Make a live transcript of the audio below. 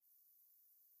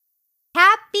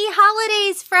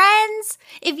holidays, friends!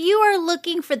 If you are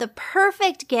looking for the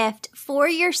perfect gift for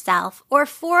yourself or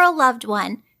for a loved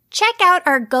one, check out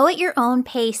our Go at Your Own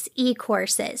Pace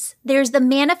e-courses. There's the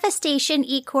Manifestation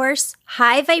e-course,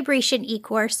 High Vibration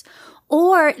e-course,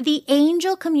 or the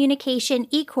Angel Communication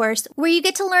e-course, where you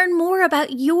get to learn more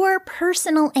about your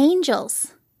personal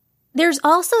angels. There's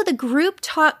also the group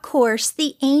taught course,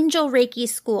 the Angel Reiki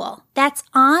School, that's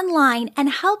online and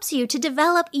helps you to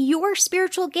develop your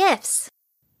spiritual gifts.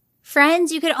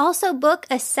 Friends, you could also book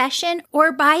a session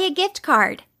or buy a gift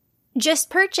card. Just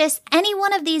purchase any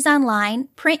one of these online,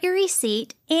 print your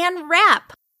receipt, and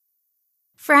wrap.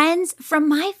 Friends, from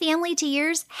my family to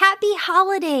yours, happy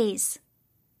holidays!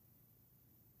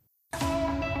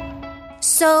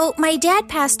 So, my dad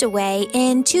passed away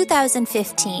in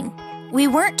 2015. We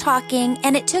weren't talking,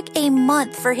 and it took a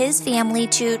month for his family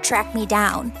to track me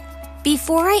down.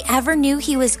 Before I ever knew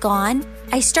he was gone,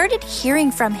 I started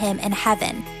hearing from him in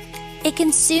heaven. It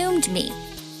consumed me.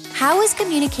 How is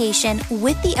communication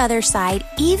with the other side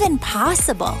even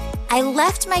possible? I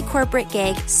left my corporate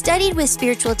gig, studied with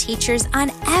spiritual teachers on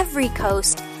every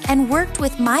coast, and worked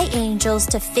with my angels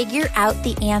to figure out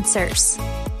the answers.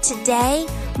 Today,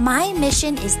 my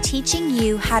mission is teaching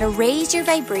you how to raise your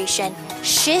vibration,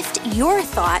 shift your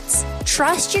thoughts,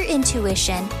 trust your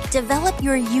intuition, develop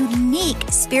your unique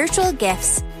spiritual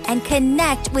gifts, and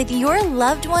connect with your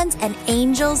loved ones and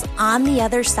angels on the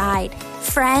other side.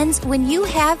 Friends, when you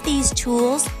have these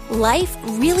tools, life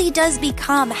really does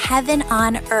become heaven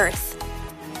on earth.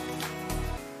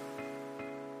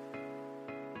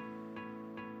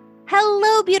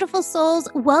 Hello, beautiful souls.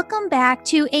 Welcome back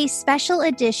to a special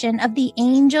edition of the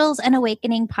Angels and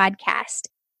Awakening podcast.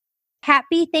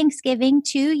 Happy Thanksgiving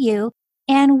to you.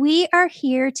 And we are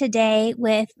here today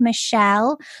with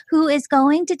Michelle, who is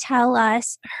going to tell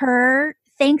us her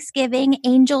Thanksgiving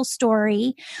angel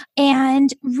story.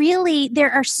 And really,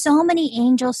 there are so many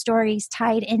angel stories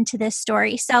tied into this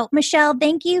story. So, Michelle,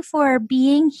 thank you for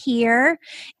being here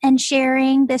and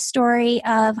sharing this story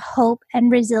of hope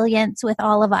and resilience with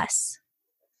all of us.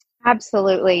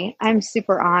 Absolutely. I'm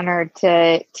super honored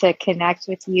to connect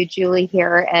with you, Julie,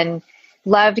 here, and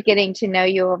loved getting to know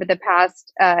you over the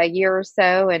past year or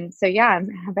so. And so, yeah, I'm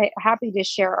happy to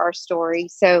share our story.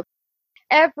 So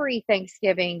every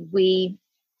Thanksgiving, we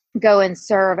go and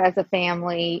serve as a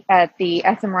family at the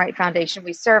SM Wright Foundation.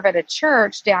 We serve at a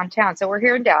church downtown. So we're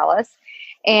here in Dallas,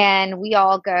 and we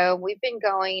all go. We've been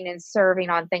going and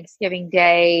serving on Thanksgiving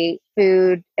Day,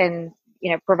 food and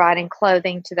providing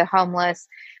clothing to the homeless.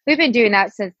 We've been doing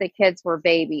that since the kids were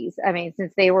babies. I mean,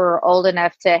 since they were old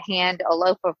enough to hand a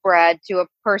loaf of bread to a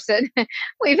person,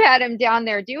 we've had them down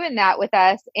there doing that with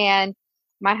us. And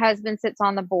my husband sits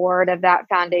on the board of that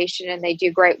foundation, and they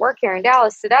do great work here in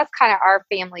Dallas. So that's kind of our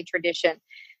family tradition.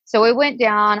 So we went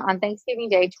down on Thanksgiving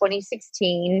Day,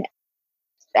 2016,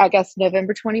 I guess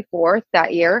November 24th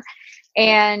that year.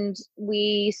 And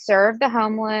we served the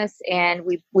homeless, and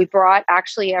we brought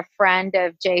actually a friend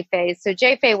of Jay Faye's. So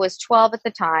Jay Faye was 12 at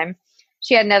the time.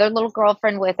 She had another little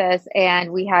girlfriend with us,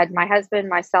 and we had my husband,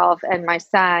 myself, and my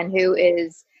son, who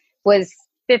was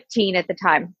 15 at the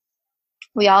time.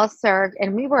 We all served,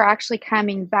 and we were actually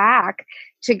coming back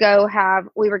to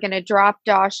we were going to drop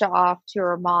Dasha off to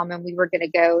her mom, and we were going to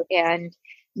go and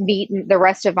meet the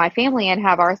rest of my family and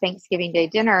have our Thanksgiving Day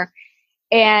dinner.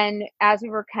 And as we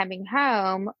were coming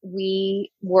home,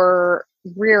 we were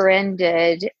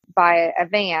rear-ended by a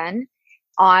van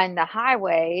on the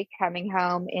highway coming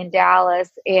home in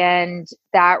Dallas. And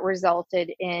that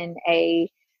resulted in a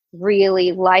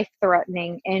really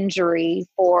life-threatening injury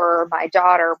for my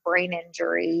daughter, brain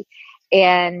injury.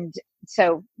 And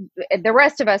so the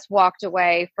rest of us walked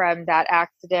away from that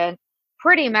accident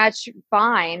pretty much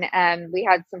fine. We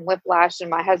had some whiplash, and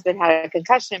my husband had a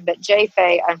concussion, but Jay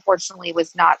Faye, unfortunately,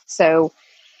 was not so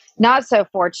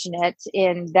fortunate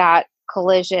in that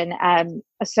collision.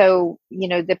 So,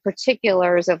 the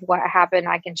particulars of what happened,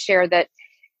 I can share that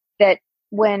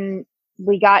when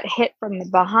we got hit from the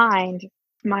behind,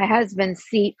 my husband's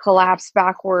seat collapsed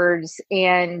backwards,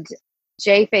 and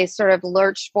Jay Faye sort of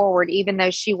lurched forward, even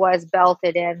though she was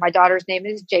belted in. My daughter's name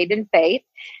is Jaden Faith,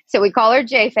 so we call her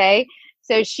Jay Faye.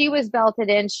 So she was belted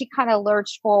in. She kind of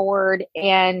lurched forward,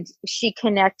 and she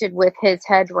connected with his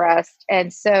headrest.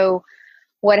 And so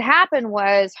what happened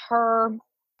was her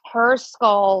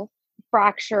skull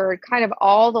fractured kind of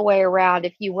all the way around,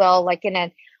 if you will, like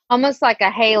almost like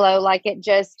a halo, like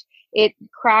it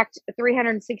cracked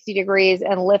 360 degrees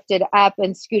and lifted up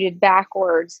and scooted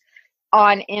backwards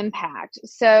on impact.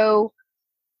 So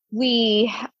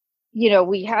we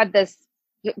had this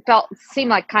it seemed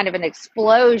like kind of an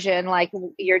explosion. Like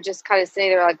you're just kind of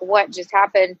sitting there like, what just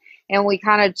happened? And we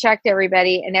kind of checked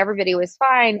everybody and everybody was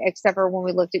fine, except for when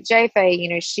we looked at J-Fay, you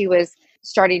know, she was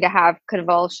starting to have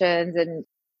convulsions. And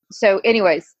so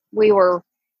anyways, we were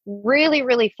really,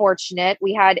 really fortunate.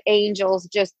 We had angels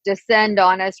just descend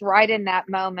on us right in that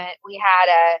moment. We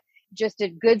had just a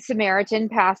good Samaritan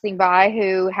passing by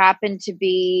who happened to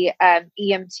be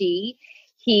EMT.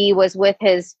 He was with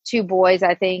his two boys,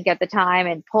 I think, at the time,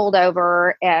 and pulled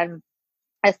over and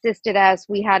assisted us.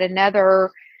 We had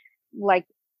another, like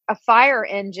a fire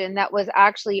engine that was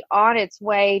actually on its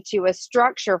way to a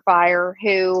structure fire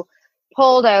who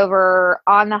pulled over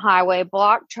on the highway,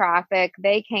 blocked traffic.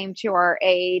 They came to our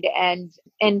aid and,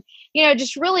 you know,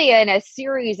 just really in a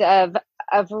series of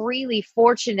really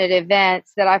fortunate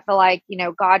events that I feel like, you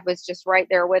know, God was just right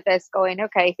there with us going,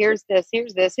 okay, here's this,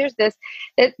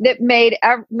 that made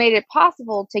it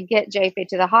possible to get J-Fay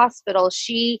to the hospital.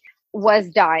 She was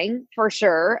dying for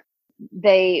sure.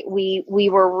 We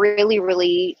were really,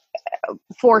 really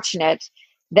fortunate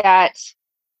that,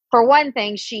 for one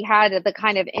thing, she had the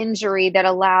kind of injury that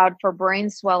allowed for brain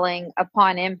swelling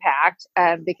upon impact,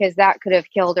 because that could have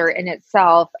killed her in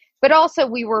itself. But also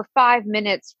we were 5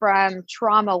 minutes from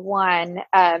Trauma One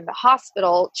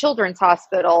hospital, children's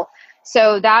hospital.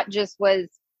 So that just was,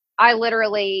 I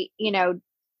literally, you know,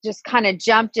 just kind of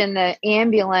jumped in the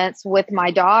ambulance with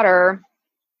my daughter,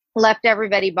 left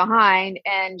everybody behind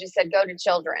and just said, go to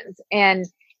children's. And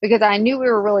because I knew we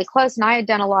were really close and I had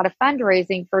done a lot of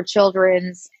fundraising for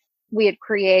children's, we had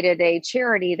created a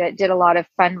charity that did a lot of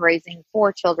fundraising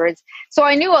for children's. So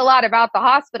I knew a lot about the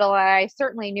hospital and I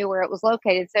certainly knew where it was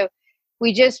located. So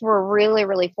we just were really,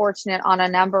 really fortunate on a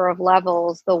number of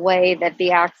levels, the way that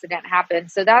the accident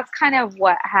happened. So that's kind of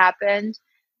what happened.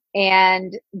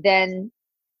 And then,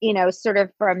 you know, sort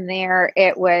of from there,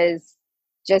 it was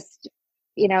just,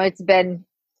 you know, it's been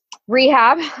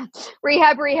rehab.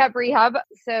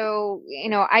 So, you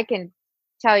know, I can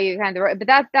tell you kind of, but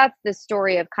that's the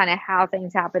story of kind of how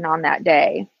things happened on that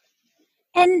day.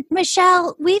 And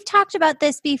Michelle, we've talked about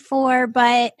this before,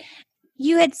 but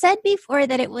you had said before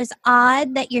that it was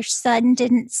odd that your son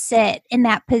didn't sit in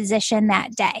that position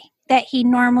that day, that he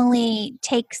normally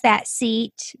takes that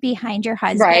seat behind your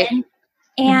husband. Right.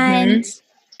 And,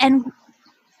 and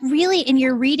really in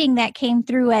your reading that came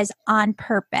through as on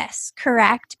purpose,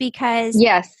 correct? Because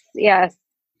yes.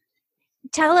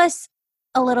 Tell us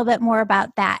a little bit more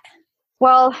about that.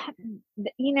 Well,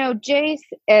 you know, Jace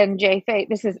and J-Fay,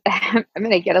 this is, I'm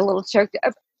going to get a little choked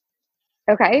up.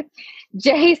 Okay.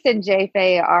 Jace and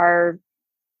J-Fay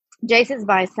Jace is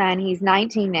my son. He's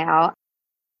 19 now.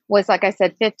 Was, like I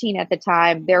said, 15 at the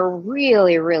time. They're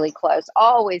really, really close.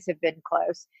 Always have been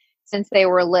close since they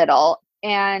were little.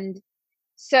 And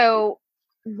so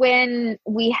when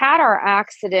we had our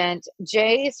accident,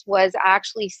 Jace was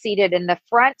actually seated in the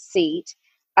front seat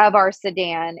of our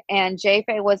sedan, and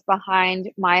J-Fay was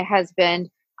behind my husband.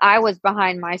 I was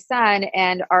behind my son,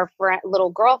 and our little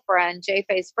girlfriend,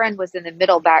 J-Fay's friend, was in the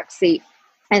middle back seat.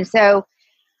 And so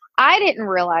I didn't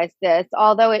realize this,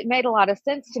 although it made a lot of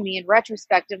sense to me in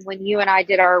retrospect. And when you and I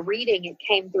did our reading, it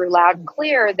came through loud and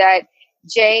clear that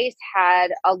Jace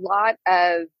had a lot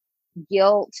of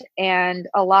guilt and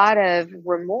a lot of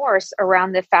remorse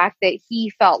around the fact that he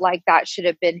felt like that should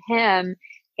have been him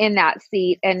in that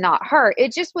seat and not her.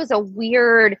 It just was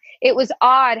it was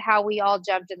odd how we all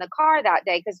jumped in the car that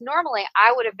day, because normally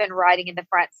I would have been riding in the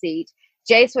front seat.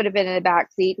 Jace would have been in the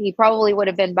back seat. He probably would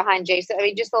have been behind Jason. I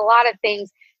mean, just a lot of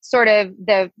things. Sort of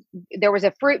there was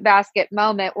a fruit basket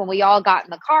moment when we all got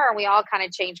in the car and we all kind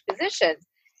of changed positions.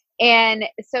 And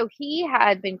so he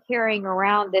had been carrying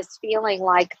around this feeling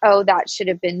like, oh, that should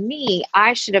have been me.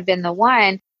 I should have been the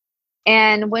one.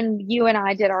 And when you and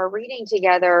I did our reading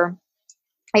together,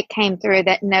 it came through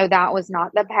that, no, that was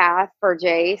not the path for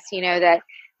Jace, you know, that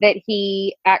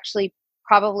he actually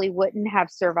probably wouldn't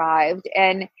have survived.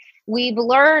 And we've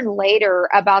learned later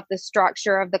about the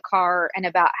structure of the car and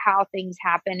about how things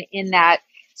happen in that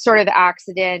sort of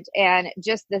accident, and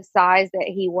just the size that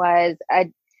he was.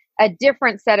 A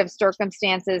different set of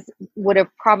circumstances would have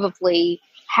probably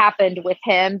happened with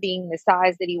him being the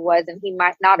size that he was, and he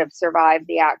might not have survived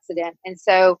the accident. And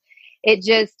so it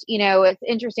just, you know, it's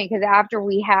interesting because after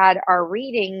we had our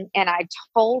reading and I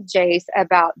told Jace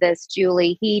about this,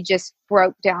 Julie, he just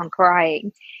broke down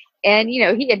crying. And, you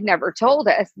know, he had never told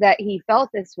us that he felt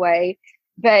this way,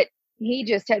 but he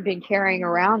just had been carrying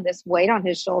around this weight on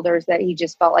his shoulders that he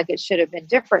just felt like it should have been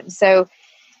different. So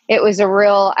it was a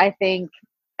real, I think,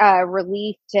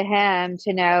 relief to him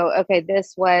to know, okay,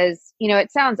 this was, you know,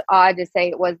 it sounds odd to say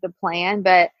it was the plan,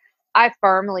 but I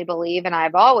firmly believe, and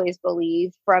I've always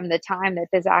believed from the time that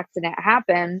this accident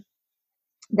happened,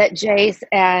 that Jace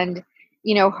and,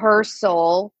 her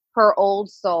soul, her old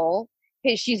soul,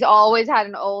 'cause she's always had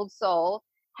an old soul,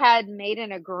 had made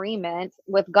an agreement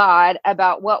with God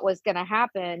about what was going to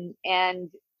happen. And,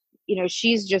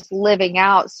 she's just living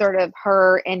out sort of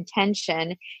her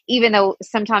intention, even though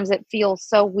sometimes it feels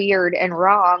so weird and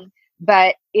wrong,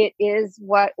 but it is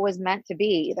what was meant to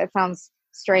be. That sounds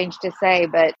strange to say,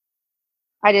 but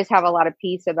I just have a lot of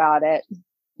peace about it.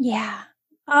 Yeah.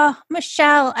 Oh,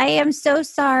 Michelle, I am so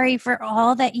sorry for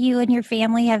all that you and your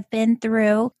family have been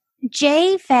through.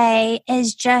 Jay Faye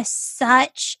is just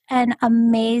such an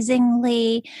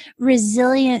amazingly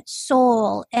resilient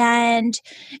soul. And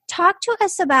talk to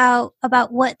us about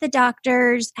what the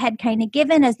doctors had kind of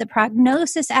given as the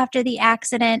prognosis after the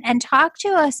accident, and talk to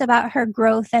us about her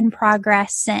growth and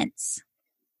progress since.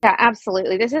 Yeah,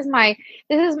 absolutely. This is my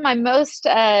most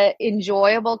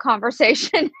enjoyable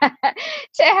conversation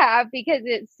to have, because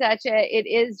it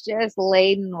is just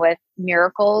laden with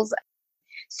miracles.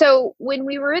 So when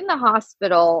we were in the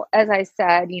hospital, as I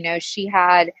said, she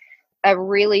had a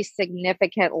really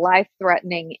significant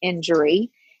life-threatening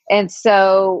injury. And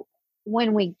so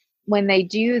when we when they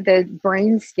do the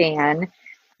brain scan,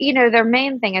 their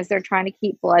main thing is they're trying to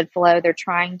keep blood flow. They're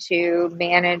trying to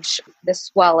manage the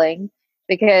swelling,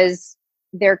 because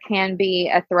there can be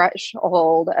a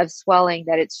threshold of swelling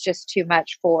that it's just too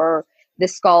much for the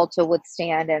skull to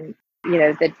withstand, and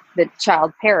the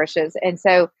child perishes. And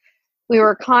so we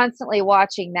were constantly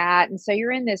watching that. And so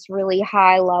you're in this really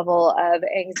high level of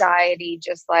anxiety,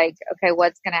 just like, okay,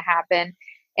 what's going to happen?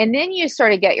 And then you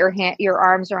sort of get your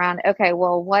arms around, okay,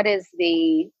 well, what is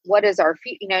our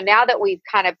future? Now that we've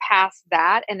kind of passed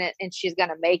that, and she's going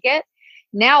to make it,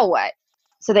 now what?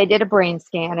 So they did a brain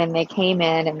scan, and they came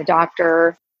in, and the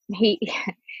doctor,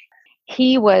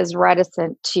 he was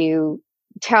reticent to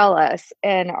tell us.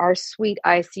 And our sweet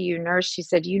ICU nurse, she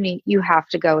said, you have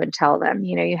to go and tell them,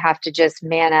 you have to just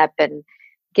man up and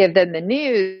give them the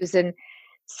news. And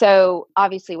so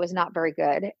obviously it was not very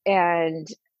good. And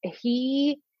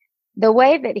the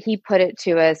way that he put it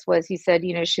to us was, he said,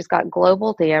 she's got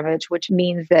global damage, which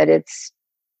means that it's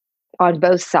on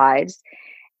both sides,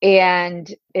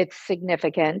 and it's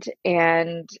significant.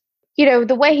 And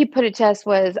the way he put it to us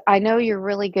was, I know you're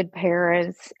really good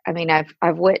parents. I mean,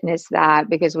 I've witnessed that,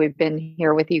 because we've been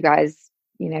here with you guys,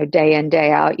 day in,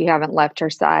 day out. You haven't left her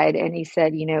side. And he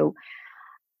said,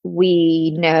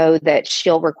 we know that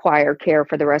she'll require care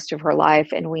for the rest of her life.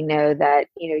 And we know that,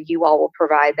 you all will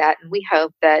provide that. And we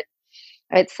hope that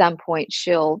at some point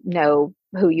she'll know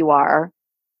who you are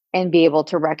and be able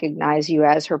to recognize you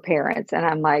as her parents. And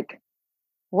I'm like,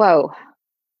 whoa,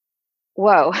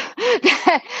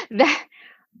 that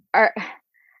are,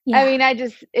 Yeah. I mean,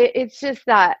 it's just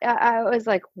that I was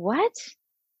like, what?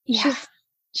 Yeah.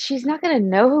 She's not going to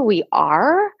know who we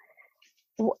are.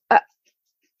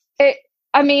 It,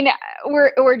 I mean,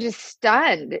 we're just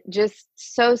stunned, just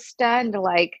so stunned.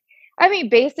 Like, I mean,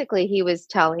 basically he was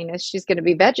telling us she's going to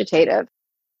be vegetative,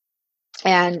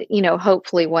 and,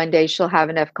 hopefully one day she'll have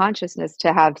enough consciousness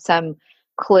to have some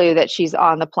clue that she's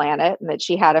on the planet and that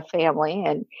she had a family.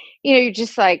 And, you're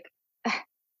just like,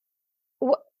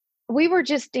 we were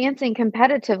just dancing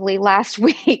competitively last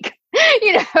week,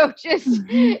 just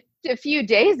a few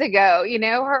days ago,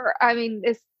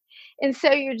 this. And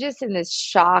so you're just in this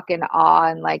shock and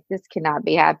awe, and like, this cannot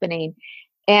be happening.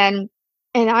 And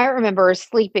I remember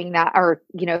sleeping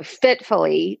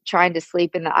fitfully trying to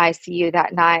sleep in the ICU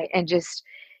that night, and just,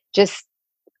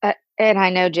 and I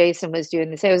know Jason was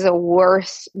doing this. It was the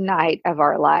worst night of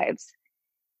our lives.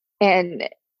 And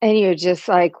you're just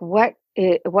like, what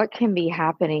can be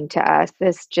happening to us?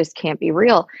 This just can't be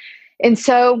real. And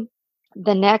so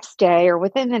the next day, or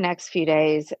within the next few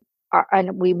days,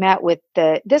 and we met with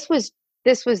this was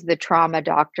the trauma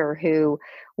doctor who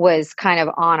was kind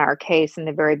of on our case in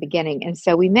the very beginning. And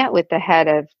so we met with the head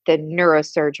of the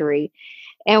neurosurgery,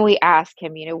 and we asked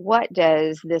him, what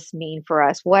does this mean for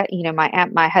us? What,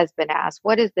 my husband asked,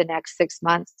 what does the next 6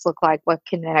 months look like? What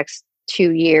can the next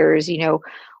 2 years,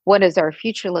 what does our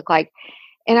future look like?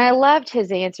 And I loved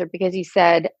his answer, because he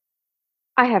said,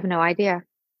 I have no idea.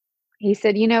 He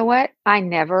said, you know what? I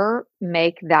never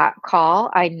make that call.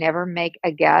 I never make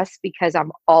a guess, because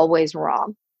I'm always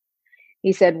wrong.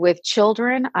 He said, with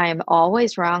children, I am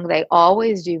always wrong. They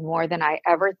always do more than I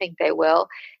ever think they will.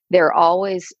 They're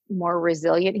always more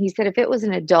resilient. He said, if it was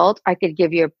an adult, I could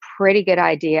give you a pretty good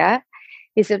idea.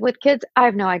 He said, with kids, I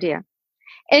have no idea.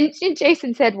 And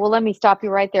Jason said, well, let me stop you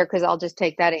right there, because I'll just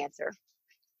take that answer.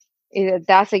 He said,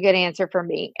 that's a good answer for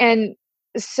me. And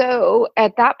So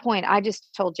at that point, I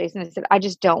just told Jason, I said, I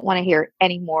just don't want to hear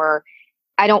any more.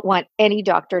 I don't want any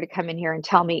doctor to come in here and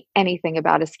tell me anything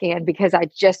about a scan because I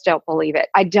just don't believe it.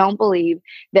 I don't believe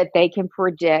that they can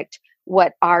predict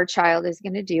what our child is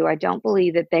going to do. I don't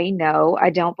believe that they know. I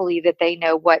don't believe that they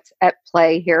know what's at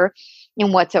play here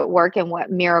and what's at work and what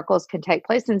miracles can take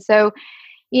place. And so,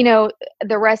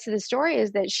 the rest of the story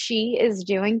is that she is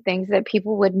doing things that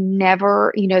people would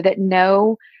never, that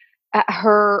know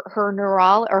her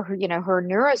neural or her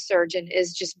neurosurgeon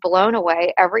is just blown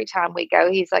away every time we go.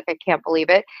 He's like, I can't believe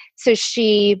it. So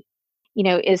she,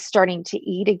 is starting to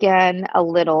eat again a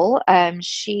little.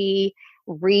 She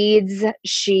reads,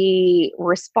 she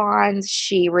responds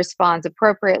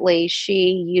appropriately.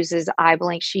 She uses eye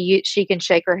blink. She can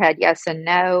shake her head yes and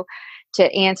no to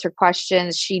answer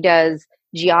questions. She does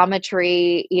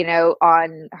geometry,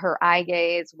 on her eye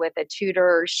gaze with a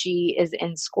tutor. She is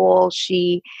in school.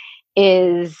 She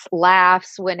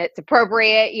laughs when it's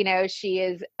appropriate. She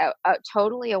is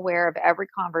totally aware of every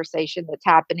conversation that's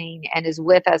happening and is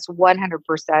with us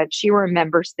 100%. She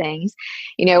remembers things.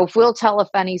 If we'll tell a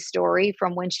funny story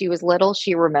from when she was little,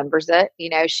 she remembers it.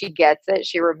 She gets it.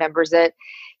 She remembers it.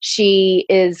 She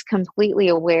is completely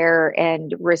aware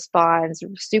and responds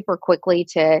super quickly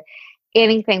to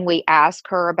anything we ask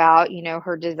her about,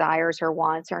 her desires, her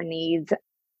wants, her needs.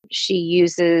 She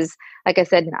uses, like I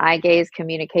said, an eye gaze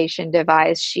communication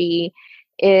device. She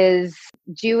is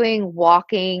doing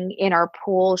walking in our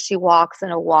pool. She walks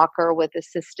in a walker with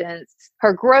assistance.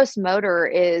 Her gross motor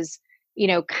is,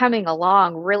 coming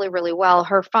along really, really well.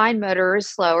 Her fine motor is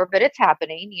slower, but it's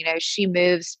happening. She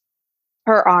moves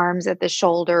her arms at the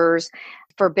shoulders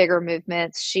for bigger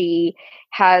movements. She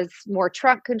has more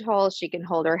trunk control. She can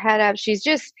hold her head up. She's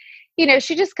just,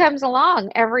 she just comes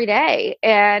along every day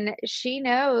and she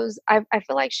knows, I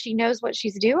feel like she knows what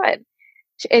she's doing.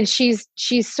 And she's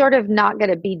sort of not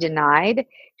going to be denied.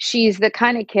 She's the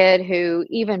kind of kid who,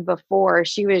 even before,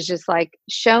 she was just like,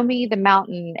 show me the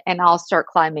mountain and I'll start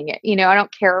climbing it. I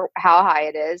don't care how high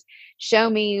it is.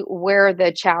 Show me where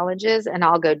the challenge is and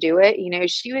I'll go do it.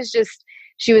 She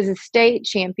was a state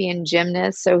champion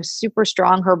gymnast, so super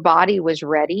strong. Her body was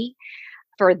ready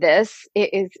for this.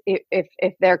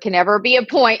 If there can ever be a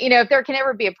point, if there can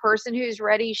ever be a person who's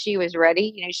ready, she was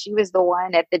ready. She was the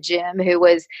one at the gym who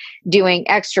was doing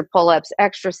extra pull-ups,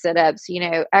 extra sit-ups,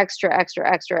 extra,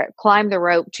 climb the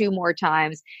rope 2 more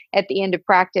times at the end of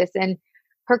practice. And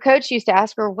her coach used to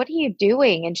ask her, what are you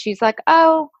doing? And she's like,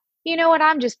 oh, you know what?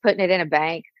 I'm just putting it in a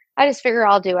bank. I just figure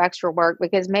I'll do extra work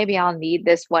because maybe I'll need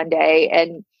this one day.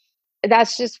 And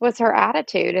that's just what's her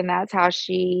attitude. And that's how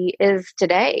she is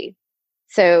today.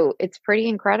 So it's pretty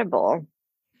incredible.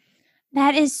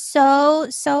 That is so,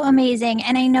 so amazing.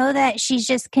 And I know that she's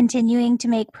just continuing to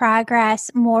make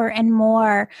progress more and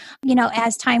more,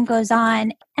 as time goes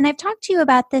on. And I've talked to you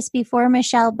about this before,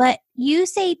 Michelle, but you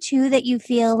say too that you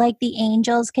feel like the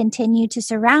angels continue to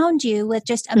surround you with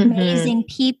just amazing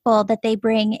people that they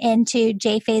bring into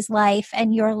JFay's life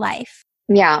and your life.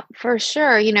 Yeah, for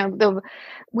sure.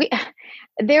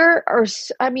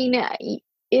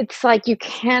 It's like you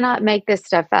cannot make this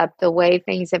stuff up, the way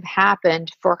things have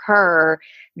happened for her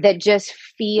that just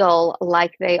feel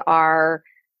like they are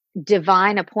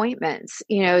divine appointments.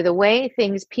 The way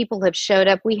people have showed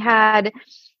up. We had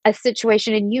a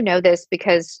situation, and this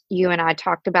because you and I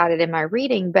talked about it in my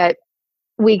reading, but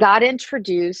we got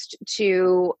introduced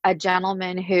to a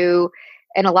gentleman who,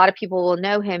 and a lot of people will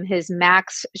know him, his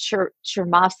Max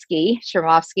Shermovsky,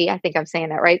 I think I'm saying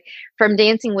that right, from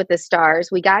Dancing with the Stars.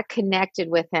 We got connected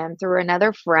with him through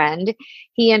another friend.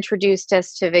 He introduced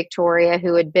us to Victoria,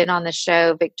 who had been on the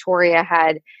show. Victoria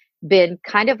had been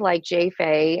kind of like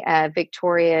JFay,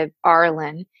 Victoria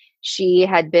Arlen. She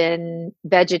had been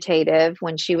vegetative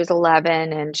when she was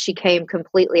 11, and she came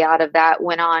completely out of that,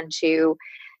 went on to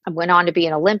be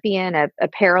an Olympian, a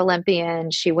Paralympian.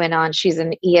 She's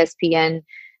an ESPN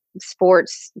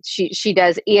sports. She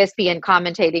does ESPN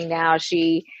commentating now.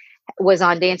 She was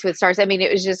on Dance with Stars. I mean,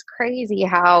 it was just crazy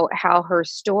how her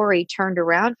story turned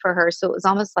around for her. So it was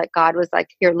almost like God was like,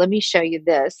 here, let me show you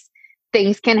this.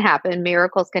 Things can happen.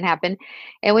 Miracles can happen.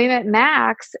 And we met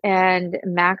Max, and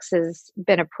Max has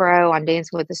been a pro on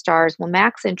Dancing with the Stars. Well,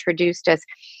 Max introduced us.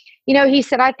 He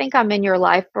said, I think I'm in your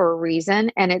life for a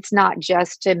reason. And it's not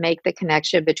just to make the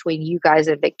connection between you guys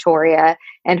and Victoria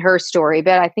and her story,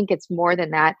 but I think it's more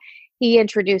than that. He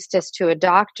introduced us to a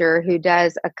doctor who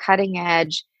does a cutting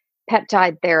edge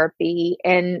peptide therapy.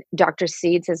 And Dr.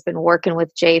 Seeds has been working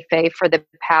with JFay for the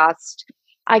past,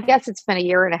 I guess it's been a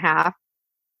year and a half.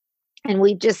 And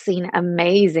we've just seen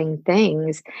amazing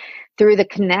things through the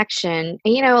connection.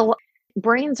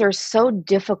 Brains are so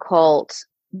difficult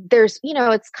there's,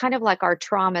 it's kind of like our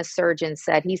trauma surgeon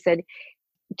said. He said,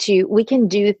 we can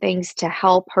do things to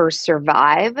help her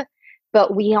survive,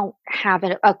 but we don't have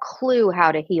a clue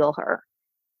how to heal her.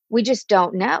 We just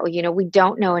don't know. We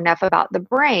don't know enough about the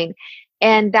brain.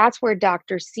 And that's where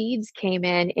Dr. Seeds came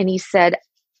in, and he said,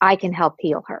 I can help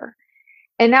heal her.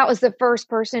 And that was the first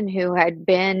person who had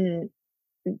been,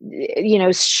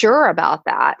 sure about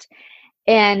that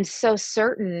and so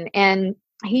certain. And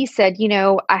he said,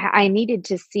 I needed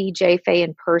to see J. Fay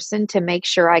in person to make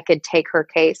sure I could take her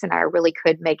case and I really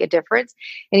could make a difference.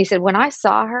 And he said, when I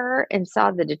saw her and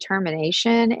saw the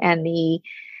determination and the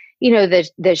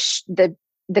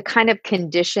kind of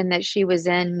condition that she was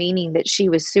in, meaning that she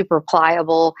was super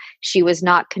pliable, she was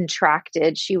not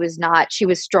contracted, she was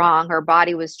strong, her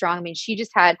body was strong. I mean, she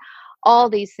just had all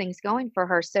these things going for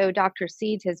her. So Dr.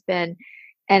 Seeds has been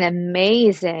an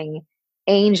amazing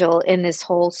angel in this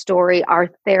whole story. Our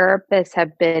therapists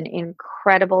have been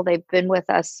incredible. They've been with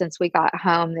us since we got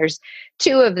home. There's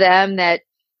two of them that,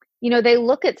 they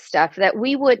look at stuff that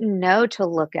we wouldn't know to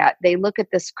look at. They look at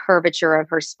this curvature of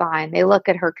her spine. They look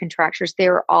at her contractures.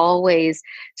 They're always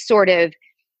sort of,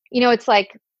 it's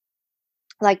like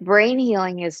brain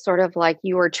healing is sort of like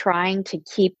you are trying to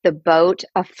keep the boat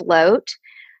afloat,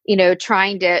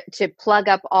 trying to plug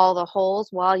up all the holes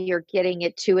while you're getting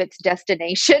it to its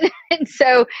destination. And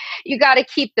so you got to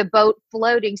keep the boat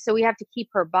floating. So we have to keep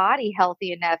her body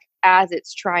healthy enough as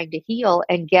it's trying to heal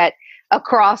and get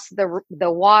across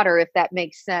the water, if that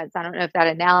makes sense. I don't know if that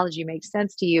analogy makes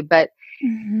sense to you, but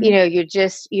you're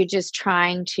just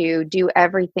trying to do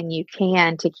everything you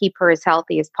can to keep her as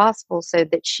healthy as possible so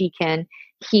that she can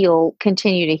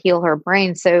continue to heal her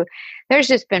brain. So there's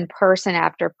just been person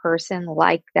after person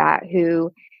like that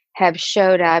who have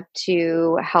showed up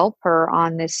to help her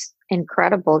on this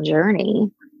incredible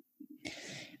journey.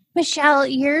 Michelle,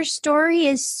 your story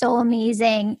is so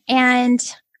amazing. And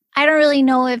I don't really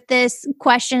know if this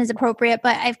question is appropriate,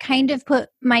 but I've kind of put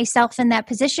myself in that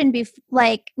position,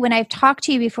 like when I've talked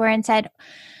to you before and said,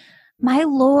 my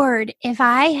Lord, if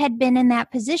I had been in that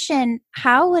position,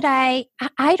 how would I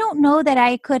don't know that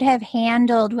I could have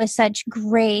handled with such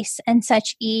grace and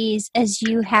such ease as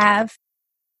you have.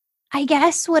 I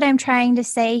guess what I'm trying to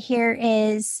say here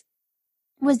is,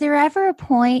 was there ever a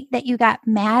point that you got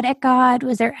mad at God?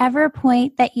 Was there ever a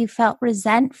point that you felt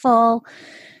resentful?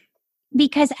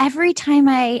 Because every time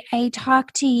I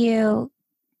talk to you,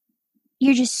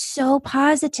 you're just so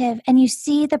positive and you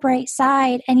see the bright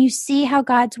side and you see how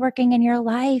God's working in your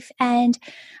life. And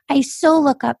I so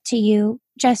look up to you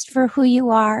just for who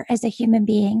you are as a human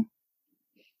being.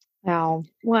 Oh,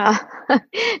 well,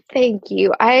 thank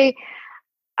you.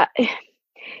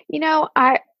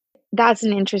 That's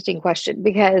an interesting question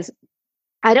because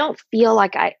I don't feel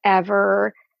like I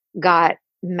ever got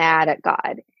mad at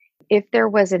God. If there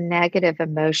was a negative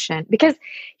emotion, because,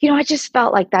 I just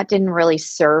felt like that didn't really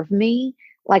serve me.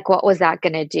 Like, what was that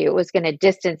going to do? It was going to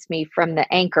distance me from the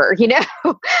anchor,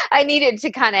 I needed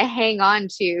to kind of hang on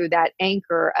to that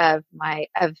anchor of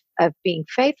of being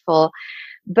faithful.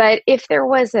 But if there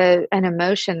was an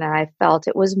emotion that I felt,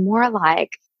 it was more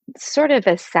like sort of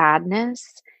a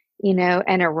sadness,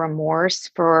 and a remorse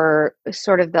for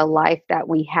sort of the life that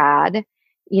we had.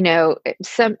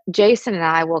 Some Jason and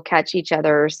I will catch each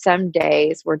other some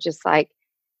days. We're just like,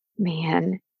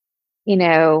 man,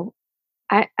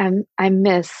 I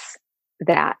miss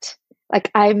that.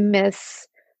 Like, I miss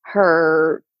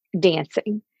her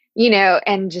dancing,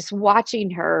 and just watching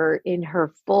her in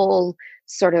her full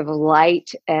sort of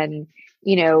light and,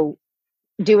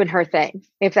 doing her thing,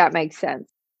 if that makes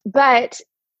sense. But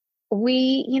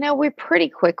we pretty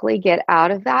quickly get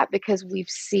out of that because we've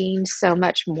seen so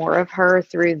much more of her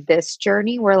through this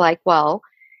journey. We're like, well,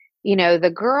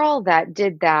 the girl that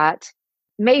did that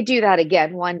may do that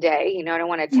again one day. I don't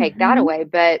want to take that away,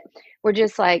 but we're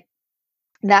just like,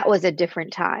 that was a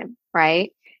different time,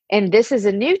 right? And this is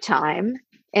a new time.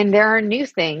 And there are new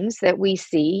things that we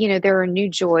see, there are new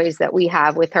joys that we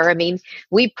have with her. I mean,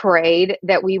 we prayed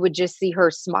that we would just see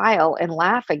her smile and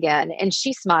laugh again. And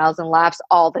she smiles and laughs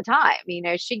all the time.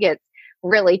 She gets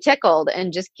really tickled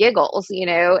and just giggles,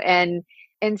 and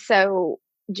so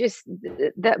just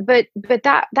that, but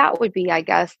that would be, I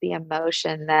guess, the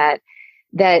emotion that,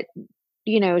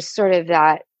 sort of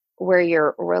that where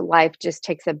your life just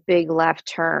takes a big left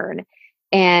turn.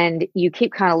 And you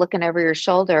keep kind of looking over your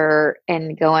shoulder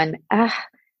and going,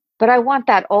 but I want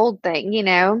that old thing,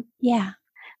 Yeah.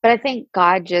 But I think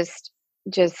God just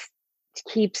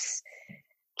keeps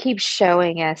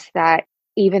showing us that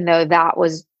even though that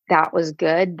was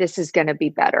good, this is going to be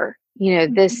better.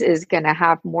 This is going to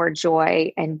have more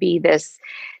joy and be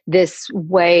this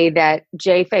way that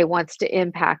JFay wants to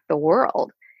impact the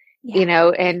world.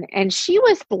 And she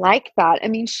was like that. I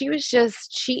mean, she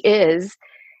is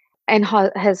and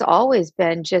has always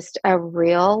been just a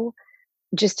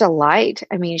light.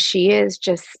 I mean, she's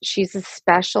a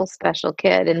special, special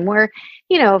kid. And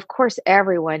of course,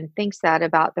 everyone thinks that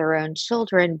about their own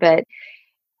children, but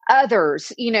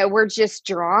others, we're just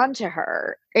drawn to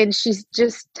her, and she's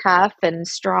just tough and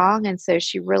strong. And so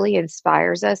she really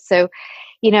inspires us. So,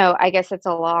 I guess it's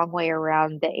a long way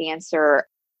around the answer.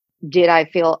 Did I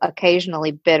feel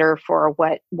occasionally bitter for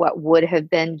what would have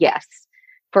been? Yes,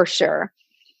 for sure.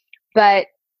 But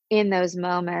in those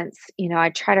moments, I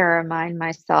try to remind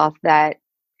myself that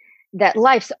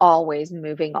life's always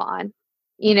moving on.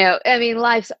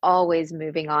 Life's always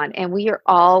moving on, and we are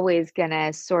always going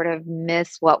to sort of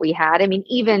miss what we had. I mean,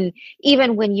 even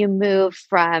when you move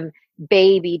from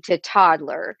baby to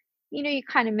toddler, you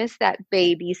kind of miss that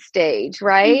baby stage,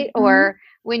 right? Mm-hmm. Or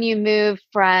when you move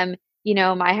from,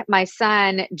 my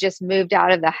son just moved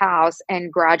out of the house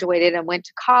and graduated and went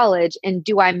to college. And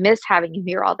do I miss having him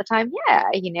here all the time?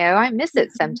 Yeah, I miss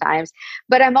it sometimes.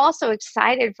 But I'm also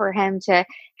excited for him to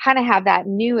kind of have that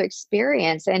new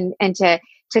experience and to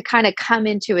kind of come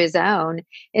into his own.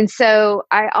 And so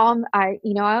I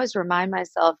always remind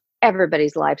myself,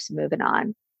 everybody's life's moving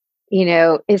on.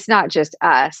 It's not just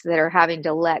us that are having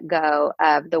to let go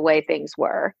of the way things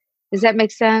were. Does that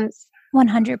make sense?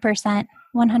 100%.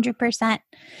 100%.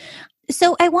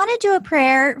 So I want to do a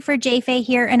prayer for JFay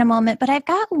here in a moment, but I've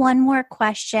got one more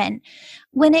question.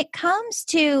 When it comes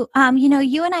to,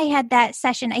 you and I had that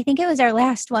session, I think it was our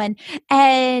last one,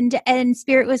 and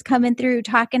Spirit was coming through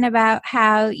talking about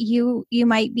how you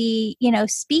might be,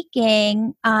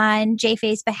 speaking on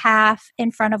JFay's behalf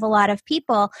in front of a lot of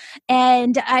people.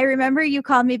 And I remember you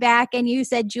called me back and you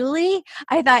said, Julie,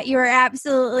 I thought you were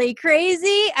absolutely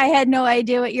crazy. I had no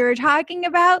idea what you were talking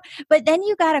about. But then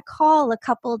you got a call a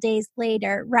couple days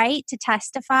later, right, to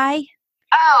testify?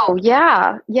 Oh,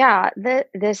 yeah. Yeah.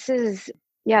 This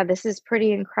is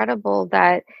pretty incredible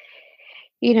that,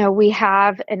 we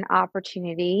have an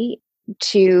opportunity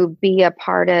to be a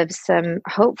part of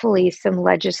hopefully some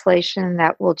legislation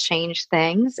that will change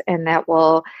things and that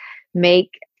will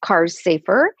make cars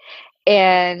safer.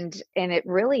 And it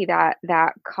really,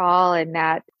 that call and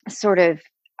that sort of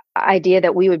idea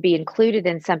that we would be included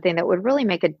in something that would really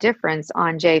make a difference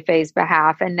on JFay's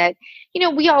behalf. And that,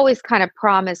 we always kind of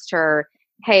promised her,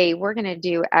 hey, we're going to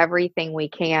do everything we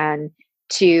can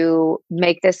to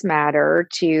make this matter,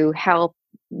 to help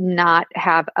not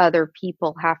have other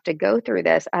people have to go through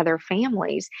this, other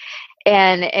families.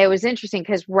 And it was interesting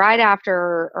because right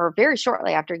after, or very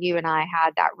shortly after you and I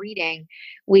had that reading,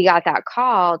 we got that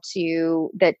call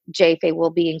that JFay will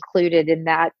be included in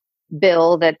that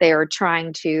bill that they are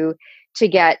trying to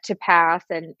get to pass,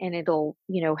 and it'll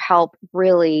help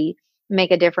really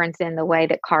make a difference in the way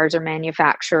that cars are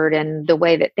manufactured and the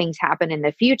way that things happen in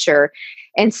the future.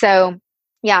 And so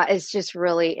yeah, it's just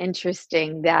really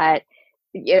interesting that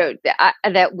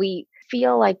that we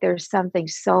feel like there's something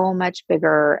so much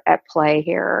bigger at play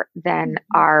here than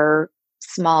our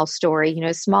small story.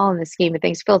 Small in the scheme of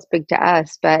things, feels big to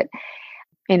us, but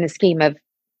in the scheme of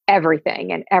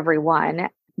everything and everyone.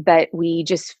 But we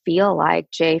just feel like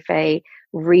JFay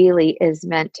really is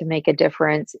meant to make a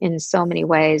difference in so many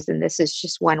ways. And this is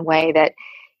just one way that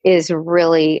is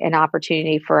really an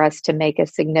opportunity for us to make a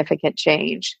significant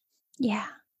change. Yeah.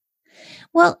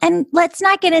 Well, and let's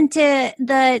not get into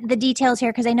the details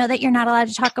here, because I know that you're not allowed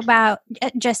to talk about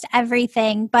just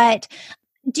everything, but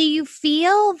do you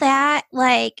feel that,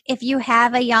 like, if you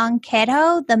have a young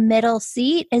kiddo, the middle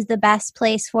seat is the best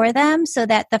place for them so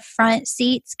that the front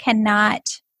seats cannot,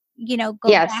 go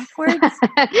backwards?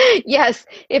 Yes.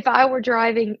 If I were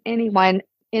driving anyone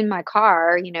in my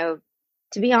car,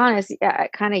 to be honest,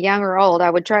 kind of young or old, I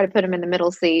would try to put them in the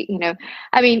middle seat.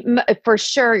 For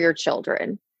sure, your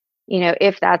children,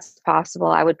 if that's possible,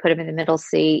 I would put them in the middle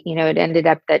seat. It ended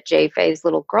up that JFay's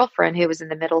little girlfriend, who was in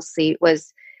the middle seat,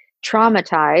 was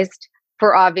traumatized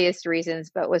for obvious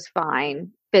reasons, but was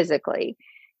fine physically.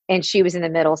 And she was in the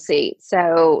middle seat.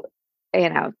 So,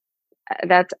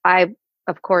 I,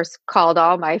 of course, called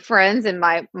all my friends, and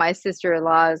my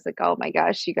sister-in-law is like, oh my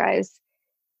gosh, you guys,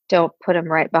 don't put them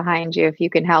right behind you if you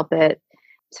can help it.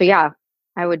 So yeah,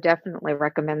 I would definitely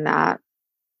recommend that.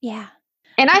 Yeah.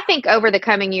 And I think over the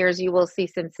coming years, you will see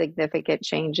some significant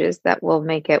changes that will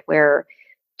make it where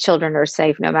children are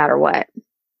safe no matter what.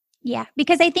 Yeah,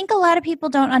 because I think a lot of people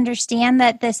don't understand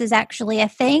that this is actually a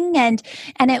thing, and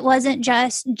it wasn't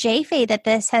just JFA that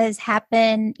this has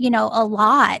happened, a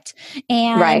lot.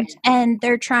 Right. And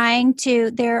they're trying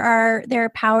to there are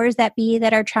powers that be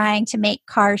that are trying to make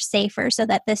cars safer so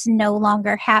that this no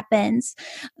longer happens.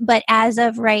 But as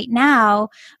of right now,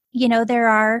 there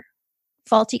are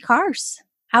faulty cars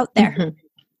out there. Mm-hmm.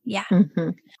 Yeah. Mm-hmm.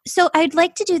 So I'd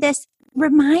like to do this.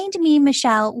 Remind me,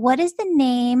 Michelle, what is the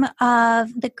name of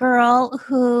the girl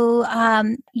who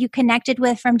you connected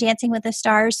with from Dancing with the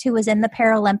Stars who was in the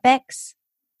Paralympics?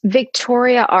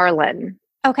 Victoria Arlen.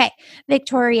 Okay,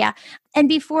 Victoria. And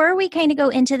before we kind of go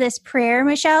into this prayer,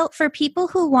 Michelle, for people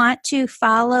who want to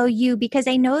follow you, because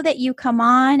I know that you come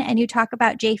on and you talk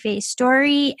about JFA's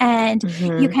story and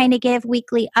you kind of give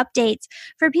weekly updates.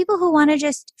 For people who want to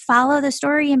just follow the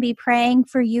story and be praying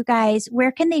for you guys,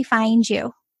 where can they find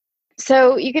you?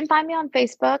 So you can find me on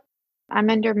Facebook.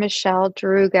 I'm under Michelle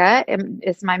Druga.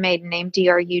 It's my maiden name,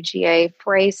 Druga,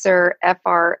 Fraser,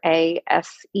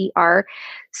 Fraser.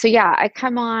 So yeah, I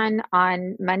come on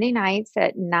Monday nights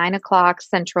at 9 o'clock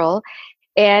Central,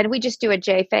 and we just do a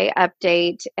JFA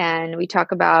update, and we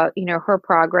talk about, her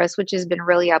progress, which has been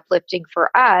really uplifting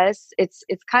for us. It's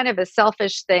kind of a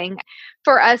selfish thing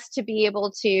for us to be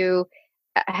able to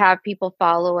have people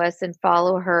follow us and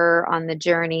follow her on the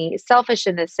journey. Selfish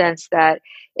in the sense that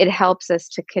it helps us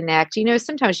to connect.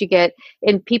 Sometimes you get,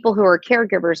 and people who are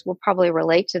caregivers will probably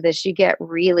relate to this, you get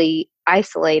really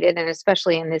isolated, and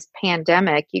especially in this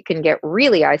pandemic, you can get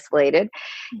really isolated.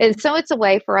 And so it's a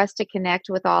way for us to connect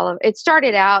with it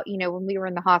started out, when we were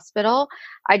in the hospital,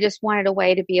 I just wanted a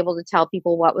way to be able to tell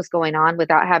people what was going on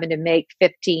without having to make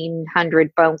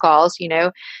 1,500 phone calls,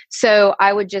 so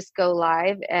I would just go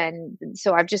live. And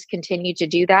so I've just continued to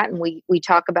do that. And we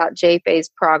talk about JFA's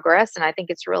progress. And I think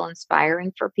it's real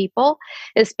inspiring for people,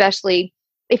 especially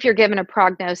if you're given a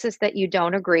prognosis that you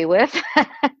don't agree with.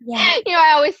 Yeah.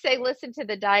 I always say, listen to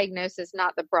the diagnosis,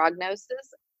 not the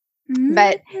prognosis. Mm-hmm.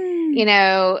 But,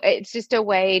 it's just a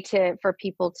way for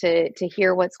people to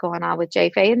hear what's going on with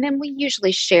JFA. And then we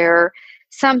usually share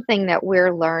something that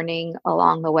we're learning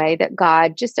along the way, that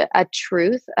God, just a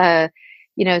truth,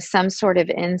 some sort of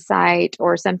insight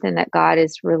or something that God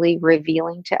is really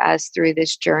revealing to us through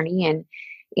this journey. And,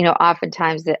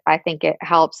 oftentimes I think it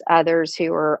helps others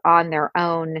who are on their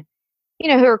own,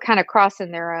 who are kind of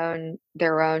crossing their own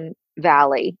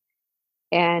valley,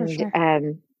 and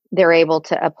Sure. they're able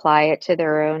to apply it to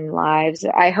their own lives.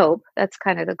 I hope that's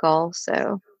kind of the goal.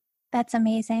 So That's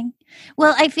amazing.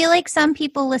 Well, I feel like some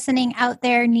people listening out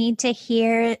there need to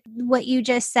hear what you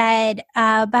just said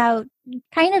about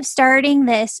kind of starting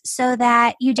this so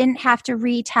that you didn't have to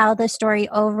retell the story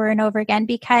over and over again.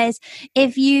 Because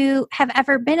if you have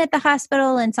ever been at the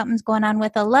hospital and something's going on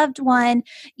with a loved one,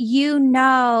 you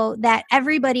know that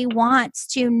everybody wants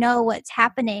to know what's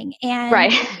happening. And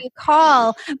right. if you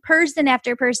call person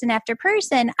after person after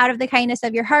person out of the kindness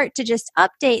of your heart to just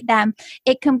update them,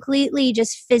 it completely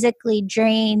just physically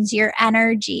drains your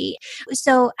energy.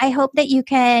 So I hope that you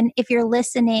can, if you're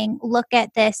listening, look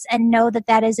at this and know that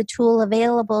that is a tool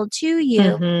available to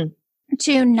you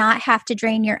to not have to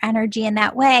drain your energy in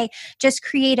that way. Just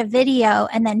create a video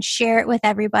and then share it with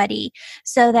everybody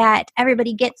so that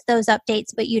everybody gets those updates,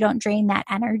 but you don't drain that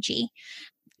energy.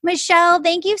 Michelle,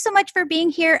 thank you so much for being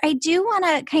here. I do want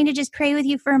to kind of just pray with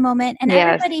you for a moment. And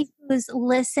everybody who's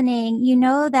listening, you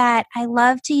know that I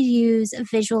love to use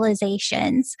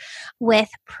visualizations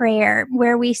with prayer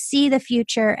where we see the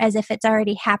future as if it's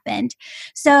already happened.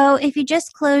 So if you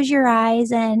just close your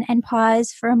eyes and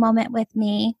pause for a moment with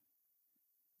me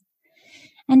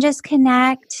and just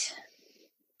connect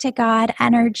to God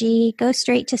energy, go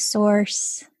straight to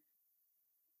source.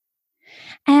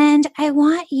 And I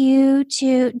want you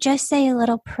to just say a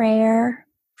little prayer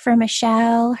for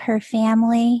Michelle, her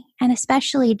family, and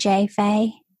especially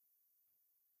JFA.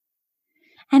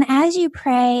 And as you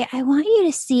pray, I want you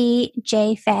to see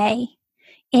JFA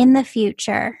in the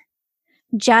future,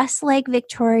 just like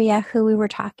Victoria, who we were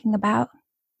talking about.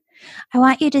 I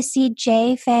want you to see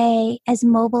JFA as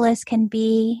mobile as can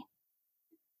be,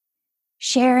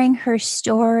 sharing her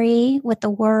story with the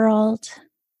world,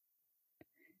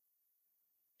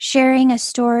 sharing a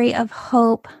story of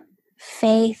hope,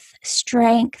 faith,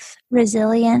 strength,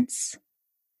 resilience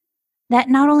that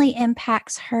not only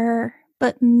impacts her,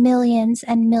 but millions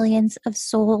and millions of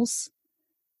souls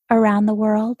around the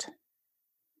world.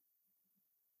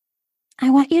 I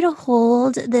want you to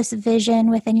hold this vision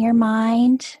within your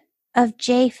mind of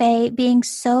JFA being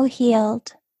so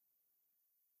healed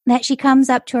that she comes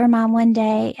up to her mom one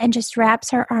day and just wraps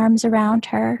her arms around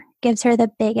her, gives her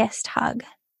the biggest hug.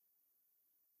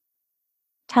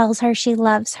 tells her she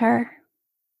loves her.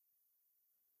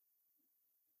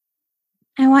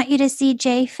 I want you to see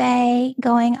Jay Faye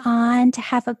going on to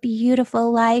have a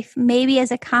beautiful life, maybe as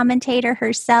a commentator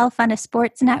herself on a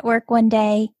sports network one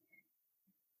day,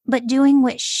 but doing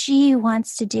what she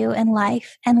wants to do in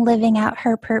life and living out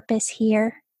her purpose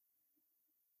here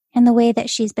in the way that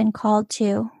she's been called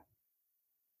to.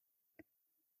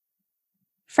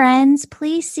 Friends,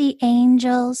 please see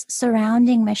angels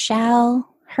surrounding Michelle,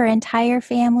 her entire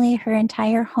family, her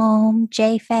entire home,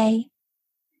 Jay Faye.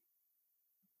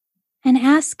 And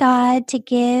ask God to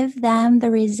give them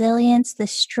the resilience, the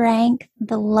strength,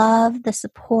 the love, the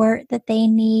support that they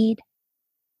need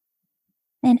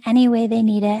in any way they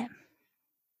need it.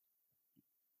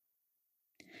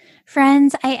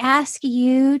 Friends, I ask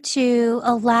you to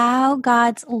allow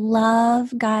God's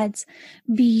love, God's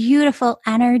beautiful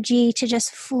energy to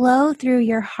just flow through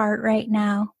your heart right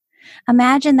now.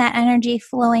 Imagine that energy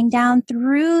flowing down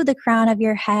through the crown of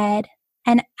your head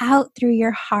and out through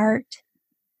your heart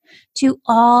to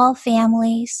all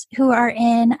families who are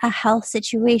in a health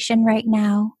situation right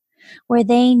now where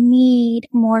they need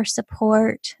more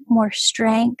support, more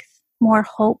strength, more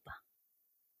hope.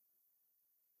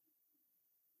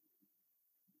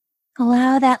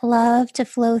 Allow that love to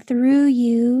flow through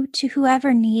you to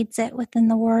whoever needs it within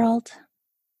the world.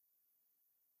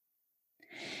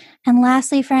 And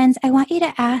lastly, friends, I want you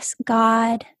to ask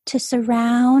God to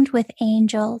surround with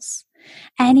angels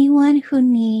anyone who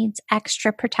needs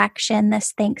extra protection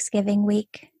this Thanksgiving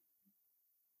week.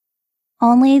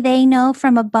 Only they know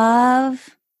from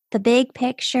above the big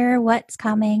picture what's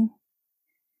coming.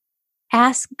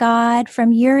 Ask God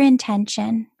from your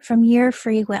intention, from your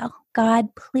free will.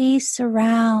 God, please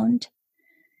surround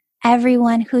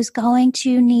everyone who's going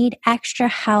to need extra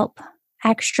help,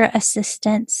 extra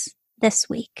assistance this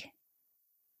week.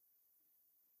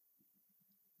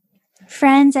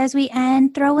 Friends, as we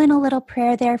end, throw in a little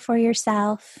prayer there for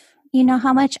yourself. You know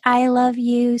how much I love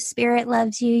you, Spirit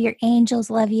loves you, your angels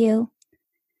love you.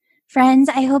 Friends,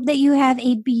 I hope that you have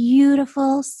a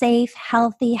beautiful, safe,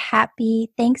 healthy,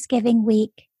 happy Thanksgiving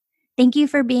week. Thank you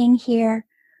for being here.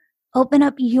 Open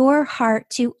up your heart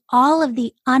to all of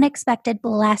the unexpected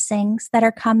blessings that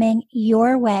are coming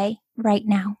your way right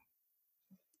now.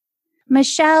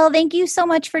 Michelle, thank you so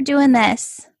much for doing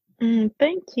this.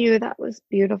 Thank you. That was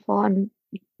beautiful. I'm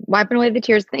wiping away the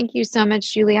tears. Thank you so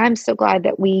much, Julie. I'm so glad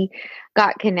that we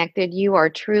got connected. You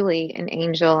are truly an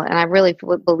angel, and I really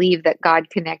believe that God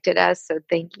connected us. So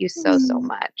thank you so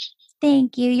much.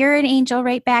 Thank you. You're an angel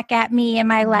right back at me in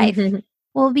my life.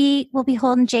 We'll be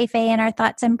holding Jay Faye in our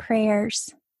thoughts and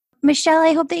prayers. Michelle,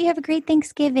 I hope that you have a great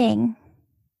Thanksgiving.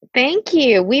 Thank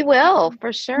you. We will,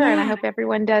 for sure. Yeah. And I hope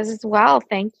everyone does as well.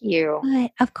 Thank you.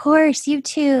 Good. Of course. You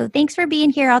too. Thanks for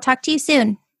being here. I'll talk to you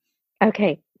soon.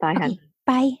 Okay. Bye, hon.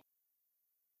 Bye.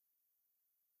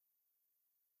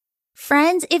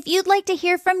 Friends, if you'd like to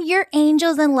hear from your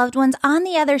angels and loved ones on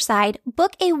the other side,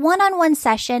 book a one-on-one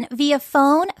session via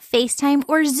phone, FaceTime,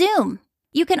 or Zoom.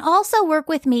 You can also work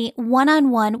with me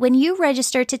one-on-one when you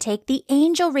register to take the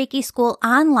Angel Reiki School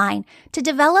online to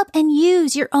develop and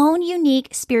use your own unique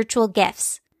spiritual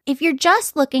gifts. If you're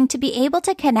just looking to be able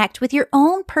to connect with your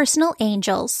own personal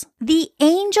angels, the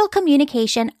Angel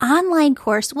Communication online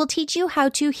course will teach you how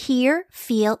to hear,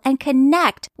 feel, and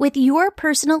connect with your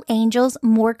personal angels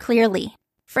more clearly.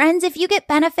 Friends, if you get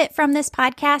benefit from this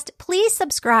podcast, please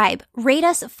subscribe, rate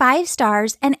us 5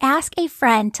 stars, and ask a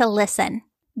friend to listen.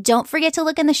 Don't forget to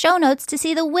look in the show notes to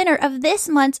see the winner of this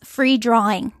month's free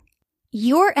drawing.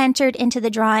 You're entered into the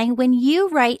drawing when you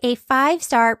write a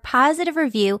 5-star positive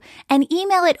review and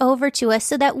email it over to us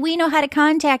so that we know how to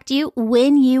contact you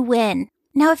when you win.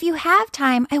 Now, if you have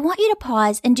time, I want you to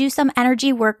pause and do some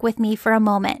energy work with me for a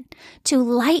moment to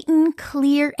lighten,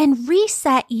 clear, and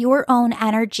reset your own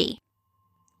energy.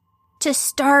 To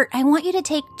start, I want you to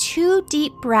take 2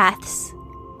 deep breaths.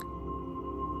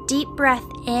 Deep breath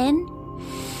in.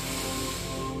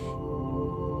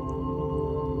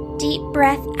 Deep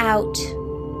breath out.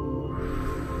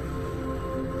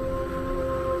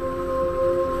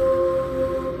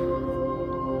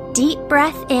 Deep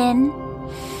breath in.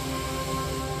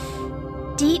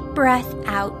 Deep breath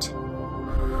out.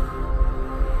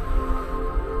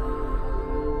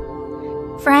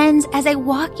 Friends, as I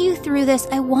walk you through this,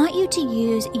 I want you to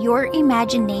use your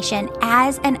imagination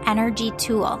as an energy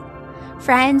tool.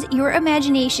 Friends, your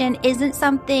imagination isn't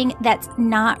something that's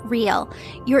not real.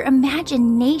 Your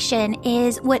imagination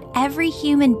is what every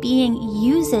human being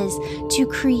uses to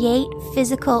create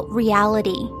physical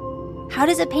reality. How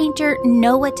does a painter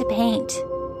know what to paint?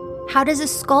 How does a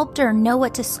sculptor know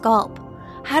what to sculpt?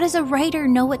 How does a writer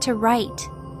know what to write?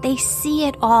 They see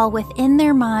it all within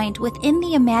their mind, within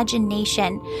the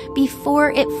imagination,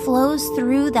 before it flows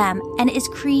through them and is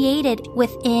created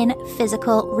within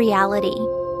physical reality.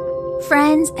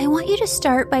 Friends, I want you to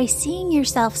start by seeing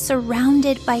yourself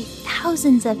surrounded by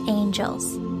thousands of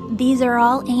angels. These are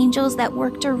all angels that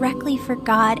work directly for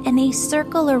God, and they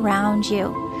circle around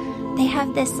you. They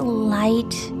have this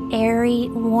light, airy,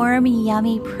 warm,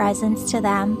 yummy presence to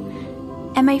them.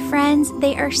 And my friends,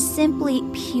 they are simply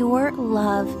pure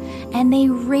love, and they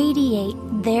radiate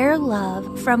their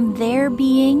love from their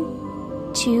being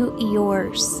to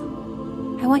yours.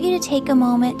 I want you to take a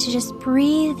moment to just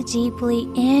breathe deeply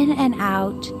in and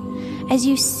out as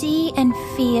you see and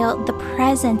feel the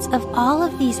presence of all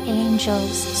of these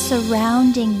angels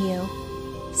surrounding you,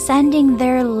 sending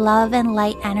their love and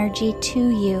light energy to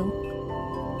you.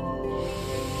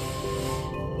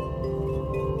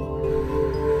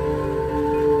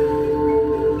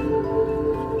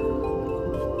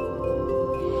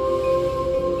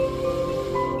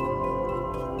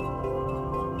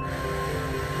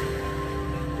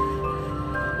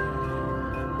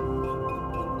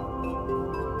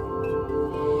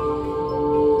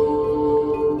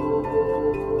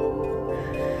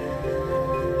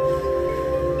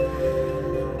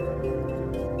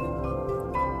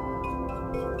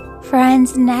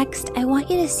 Friends, next, I want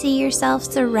you to see yourself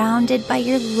surrounded by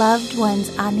your loved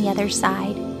ones on the other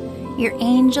side. Your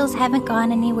angels haven't gone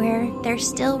anywhere, they're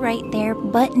still right there,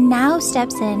 but now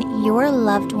steps in your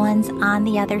loved ones on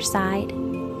the other side.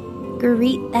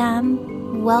 Greet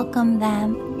them, welcome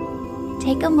them.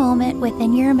 Take a moment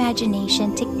within your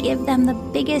imagination to give them the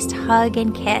biggest hug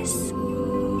and kiss.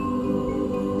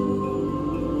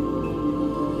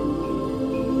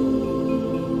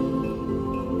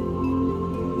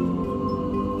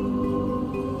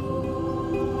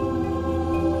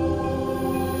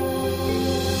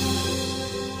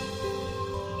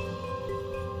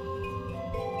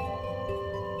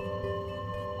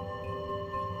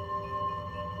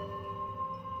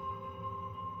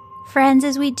 Friends,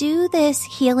 as we do this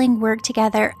healing work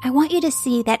together, I want you to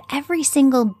see that every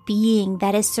single being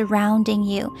that is surrounding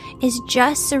you is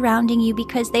just surrounding you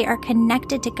because they are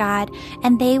connected to God,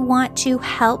 and they want to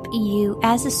help you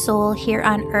as a soul here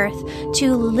on earth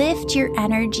to lift your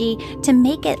energy, to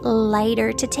make it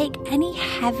lighter, to take any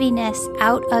heaviness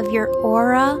out of your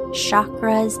aura,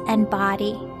 chakras, and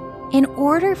body. In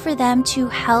order for them to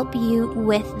help you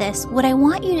with this, what I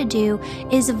want you to do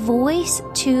is voice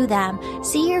to them.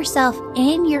 See yourself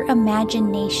in your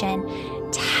imagination,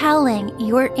 telling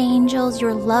your angels,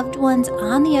 your loved ones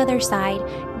on the other side,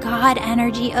 God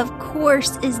energy, of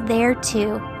course, is there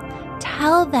too.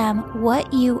 Tell them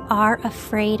what you are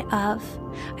afraid of.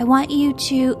 I want you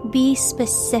to be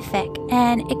specific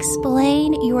and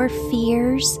explain your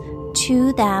fears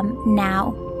to them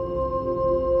now.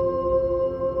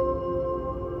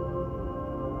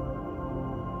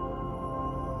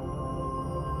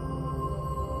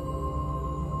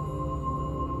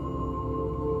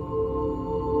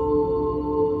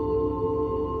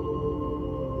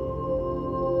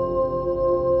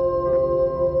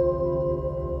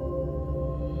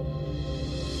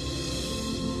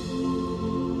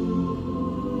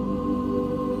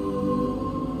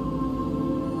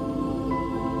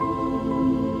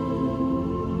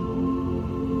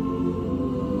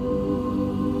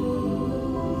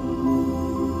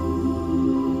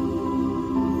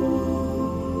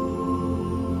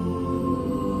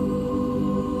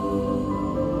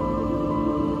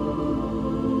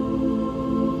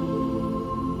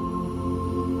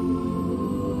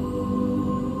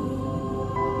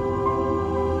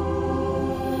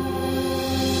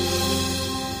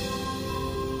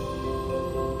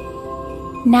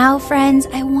 Now, friends,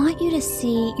 I want you to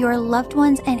see your loved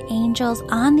ones and angels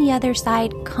on the other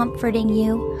side comforting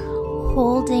you,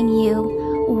 holding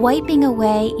you, wiping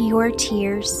away your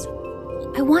tears.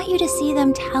 I want you to see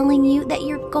them telling you that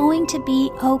you're going to be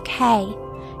okay.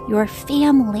 Your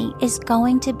family is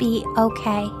going to be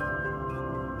okay.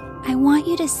 I want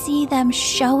you to see them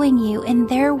showing you in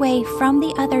their way from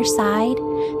the other side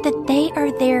that they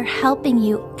are there helping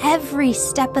you every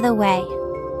step of the way,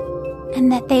 and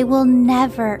that they will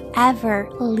never, ever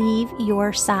leave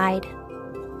your side.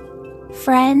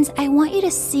 Friends, I want you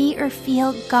to see or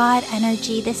feel God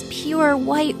energy, this pure,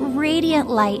 white, radiant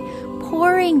light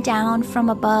pouring down from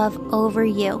above over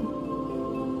you.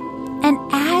 And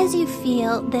as you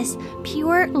feel this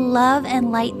pure love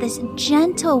and light, this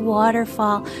gentle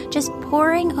waterfall just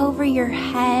pouring over your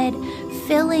head,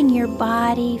 filling your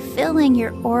body, filling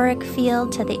your auric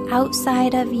field to the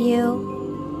outside of you,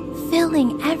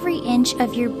 filling every inch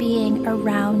of your being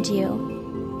around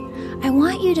you, I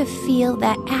want you to feel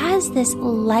that as this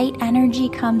light energy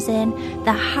comes in,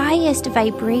 the highest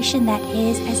vibration that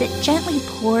is, as it gently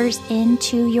pours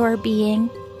into your being,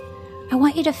 I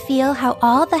want you to feel how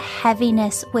all the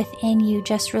heaviness within you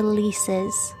just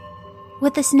releases.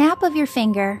 With the snap of your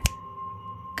finger,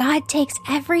 God takes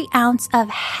every ounce of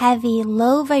heavy,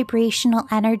 low vibrational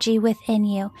energy within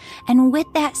you, and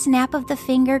with that snap of the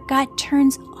finger, God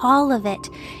turns all of it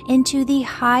into the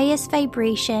highest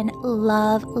vibration,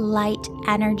 love, light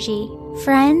energy.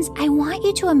 Friends, I want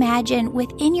you to imagine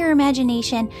within your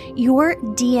imagination your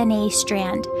DNA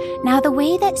strand. Now, the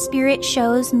way that Spirit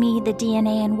shows me the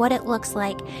DNA and what it looks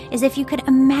like is if you could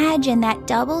imagine that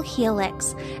double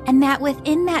helix, and that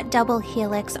within that double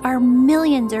helix are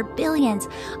millions or billions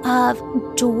of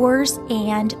doors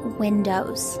and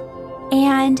windows.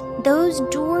 And those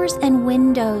doors and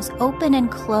windows open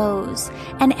and close.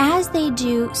 And as they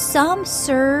do, some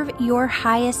serve your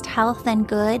highest health and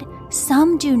good,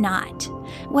 some do not.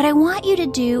 What I want you to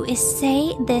do is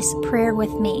say this prayer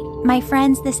with me. My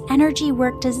friends, this energy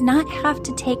work does not have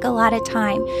to take a lot of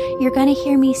time. You're going to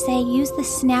hear me say, use the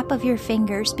snap of your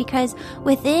fingers, because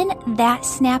within that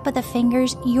snap of the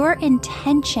fingers, your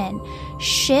intention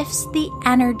shifts the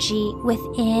energy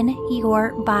within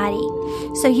your body.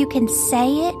 So you can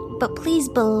say it, but please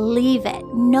believe it.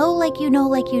 Know like you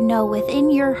know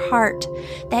within your heart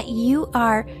that you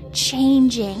are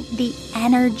changing the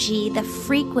energy, the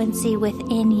frequency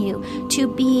within you to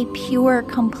be pure,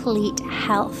 complete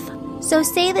health. So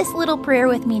say this little prayer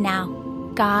with me now.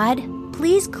 God,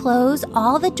 please close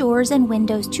all the doors and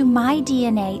windows to my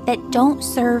DNA that don't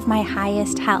serve my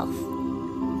highest health.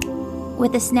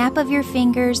 With a snap of your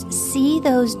fingers, see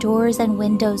those doors and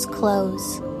windows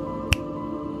close.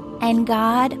 And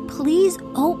God, please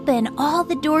open all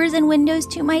the doors and windows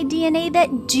to my DNA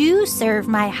that do serve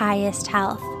my highest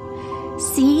health.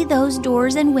 See those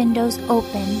doors and windows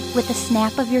open with a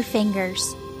snap of your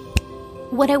fingers.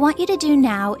 What I want you to do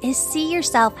now is see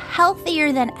yourself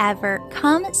healthier than ever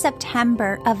come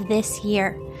September of this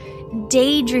year.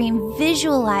 Daydream,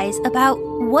 visualize about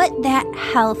what that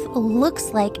health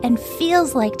looks like and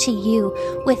feels like to you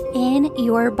within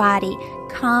your body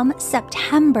come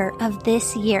September of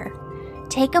this year.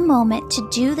 Take a moment to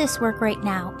do this work right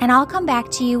now, and I'll come back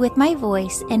to you with my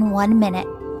voice in 1 minute.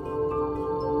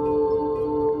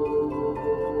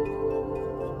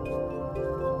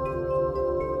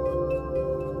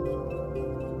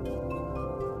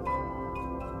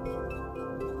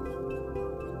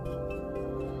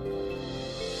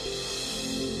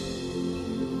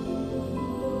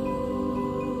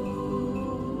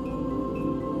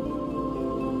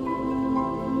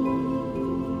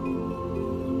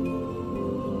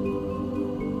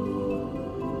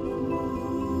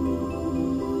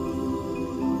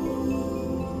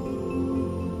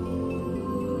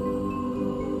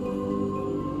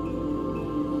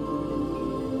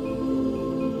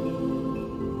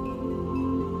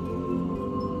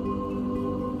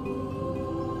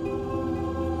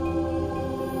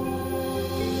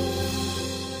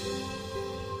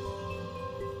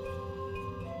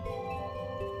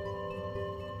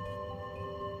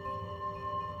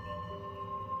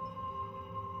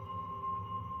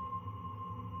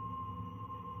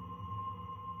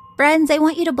 Friends, I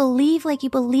want you to believe like you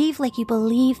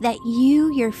believe that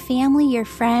you, your family, your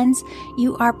friends,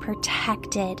 you are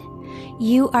protected.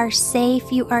 You are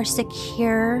safe. You are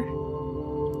secure.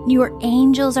 Your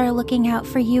angels are looking out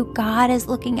for you. God is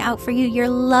looking out for you. Your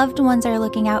loved ones are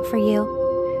looking out for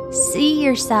you. See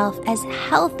yourself as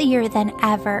healthier than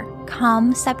ever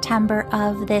come September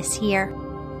of this year.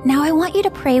 Now I want you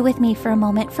to pray with me for a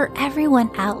moment for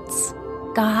everyone else.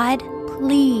 God,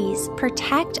 please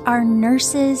protect our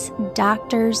nurses,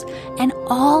 doctors, and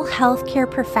all healthcare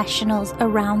professionals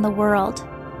around the world.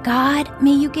 God,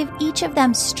 may you give each of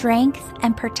them strength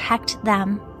and protect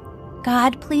them.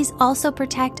 God, please also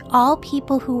protect all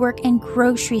people who work in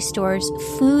grocery stores,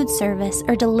 food service,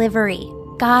 or delivery.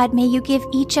 God, may you give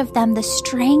each of them the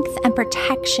strength and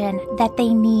protection that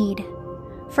they need.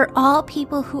 For all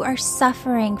people who are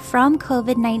suffering from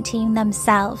COVID-19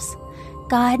 themselves,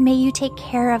 God, may you take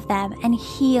care of them and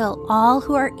heal all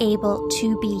who are able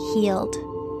to be healed.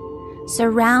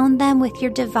 Surround them with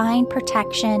your divine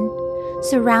protection,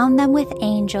 surround them with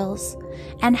angels,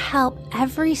 and help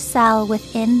every cell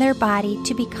within their body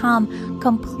to become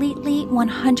completely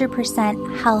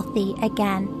 100% healthy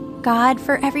again. God,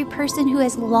 for every person who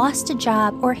has lost a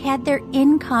job or had their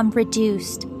income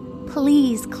reduced,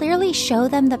 please clearly show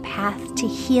them the path to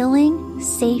healing,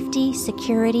 safety,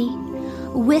 security.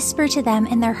 Whisper to them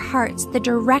in their hearts the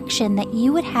direction that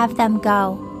you would have them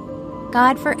go.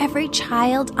 God, for every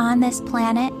child on this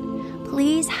planet,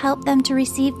 please help them to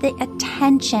receive the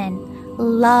attention,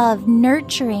 love,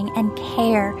 nurturing, and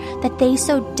care that they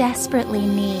so desperately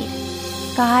need.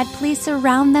 God, please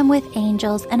surround them with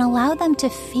angels and allow them to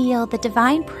feel the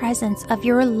divine presence of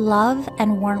your love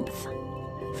and warmth.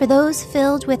 For those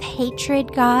filled with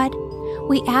hatred, God,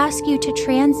 we ask you to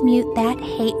transmute that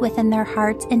hate within their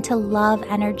hearts into love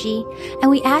energy,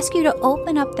 and we ask you to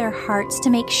open up their hearts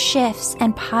to make shifts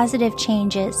and positive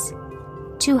changes,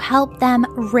 to help them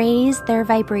raise their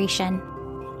vibration.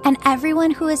 And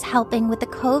everyone who is helping with the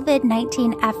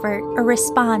COVID-19 effort or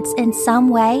response in some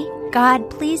way, God,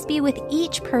 please be with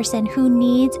each person who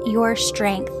needs your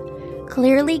strength.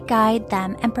 Clearly guide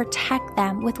them and protect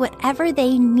them with whatever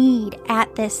they need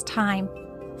at this time.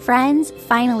 Friends,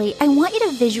 finally, I want you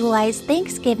to visualize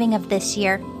Thanksgiving of this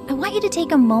year. I want you to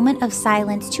take a moment of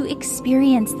silence to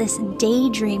experience this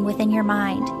daydream within your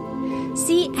mind.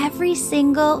 See every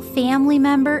single family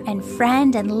member and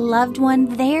friend and loved one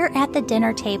there at the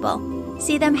dinner table.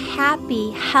 See them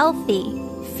happy, healthy.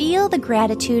 Feel the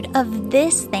gratitude of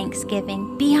this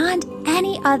Thanksgiving beyond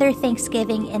any other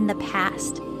Thanksgiving in the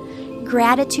past.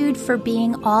 Gratitude for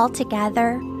being all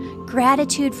together.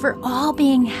 Gratitude for all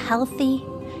being healthy.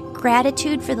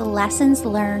 Gratitude for the lessons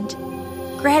learned.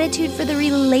 Gratitude for the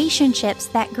relationships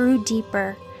that grew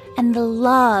deeper and the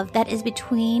love that is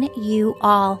between you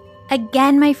all.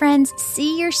 Again, my friends,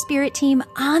 see your spirit team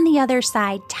on the other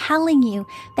side telling you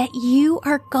that you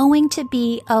are going to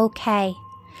be okay.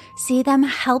 See them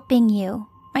helping you.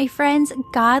 My friends,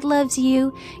 God loves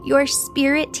you. Your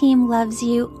spirit team loves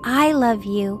you. I love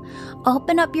you.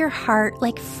 Open up your heart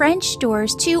like French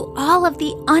doors to all of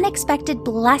the unexpected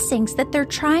blessings that they're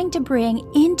trying to bring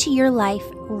into your life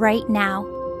right now.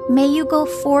 May you go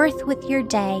forth with your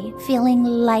day feeling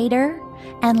lighter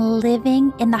and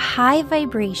living in the high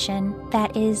vibration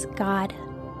that is God.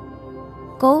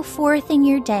 Go forth in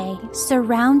your day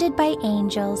surrounded by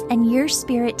angels and your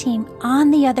spirit team on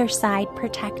the other side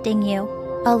protecting you.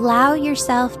 Allow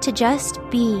yourself to just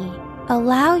be.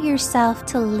 Allow yourself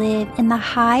to live in the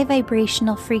high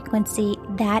vibrational frequency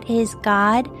that is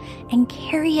God and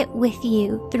carry it with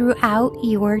you throughout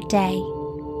your day.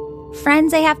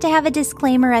 Friends, I have to have a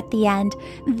disclaimer at the end.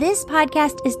 This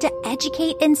podcast is to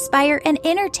educate, inspire, and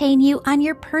entertain you on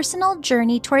your personal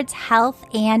journey towards health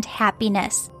and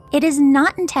happiness. It is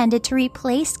not intended to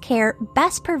replace care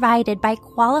best provided by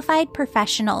qualified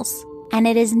professionals, and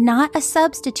it is not a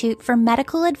substitute for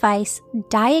medical advice,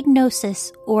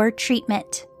 diagnosis, or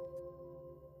treatment.